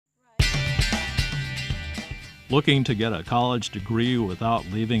Looking to get a college degree without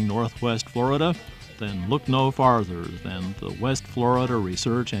leaving Northwest Florida? Then look no farther than the West Florida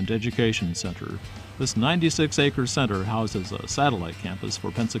Research and Education Center. This 96-acre center houses a satellite campus for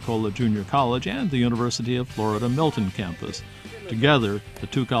Pensacola Junior College and the University of Florida Milton campus. Together, the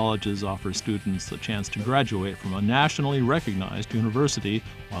two colleges offer students the chance to graduate from a nationally recognized university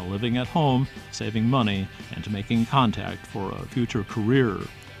while living at home, saving money, and making contact for a future career.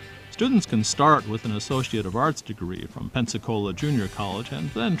 Students can start with an Associate of Arts degree from Pensacola Junior College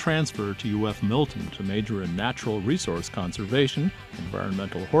and then transfer to UF Milton to major in natural resource conservation,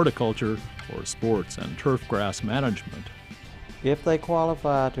 environmental horticulture, or sports and turf grass management. If they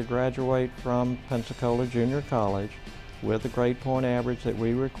qualify to graduate from Pensacola Junior College with the grade point average that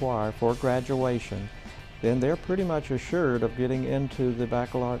we require for graduation, then they're pretty much assured of getting into the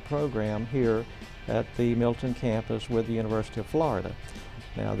baccalaureate program here at the Milton campus with the University of Florida.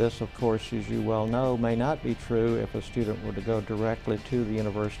 Now this, of course, as you well know, may not be true if a student were to go directly to the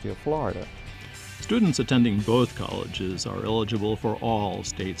University of Florida. Students attending both colleges are eligible for all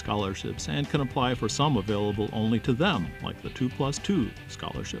state scholarships and can apply for some available only to them, like the 2+2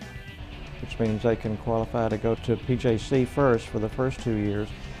 scholarship. Which means they can qualify to go to PJC first for the first 2 years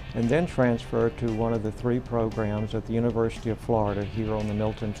and then transfer to one of the 3 programs at the University of Florida here on the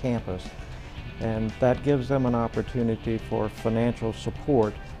Milton campus. And that gives them an opportunity for financial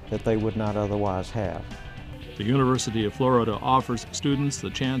support that they would not otherwise have. The University of Florida offers students the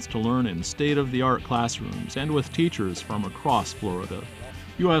chance to learn in state-of-the-art classrooms and with teachers from across Florida.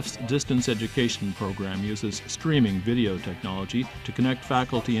 UF's distance education program uses streaming video technology to connect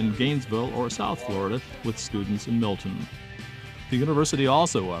faculty in Gainesville or South Florida with students in Milton. The university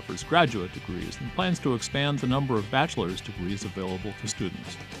also offers graduate degrees and plans to expand the number of bachelor's degrees available to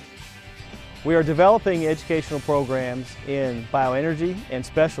students. We are developing educational programs in bioenergy and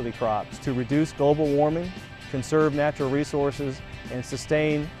specialty crops to reduce global warming, conserve natural resources, and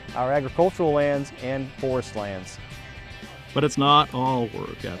sustain our agricultural lands and forest lands. But it's not all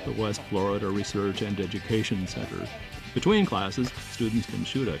work at the West Florida Research and Education Center. Between classes, students can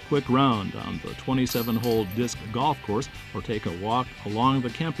shoot a quick round on the 27-hole disc golf course or take a walk along the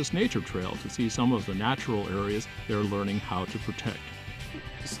campus nature trail to see some of the natural areas they're learning how to protect.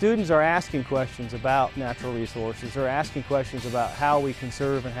 Students are asking questions about natural resources. They're asking questions about how we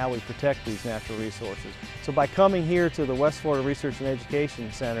conserve and how we protect these natural resources. So by coming here to the West Florida Research and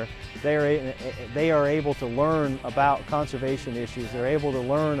Education Center, they are able to learn about conservation issues. They're able to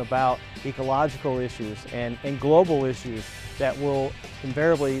learn about ecological issues and global issues that will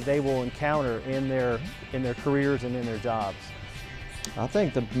invariably they will encounter in their careers and in their jobs. I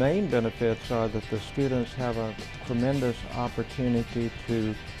think the main benefits are that the students have a tremendous opportunity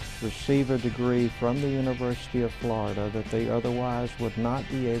to receive a degree from the University of Florida that they otherwise would not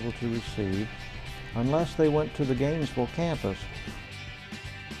be able to receive unless they went to the Gainesville campus.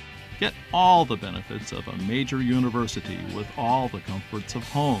 Get all the benefits of a major university with all the comforts of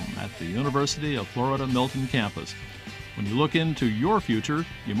home at the University of Florida Milton campus. When you look into your future,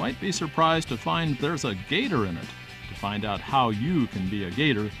 you might be surprised to find there's a gator in it. To find out how you can be a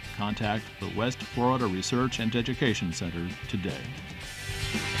Gator, contact the West Florida Research and Education Center today.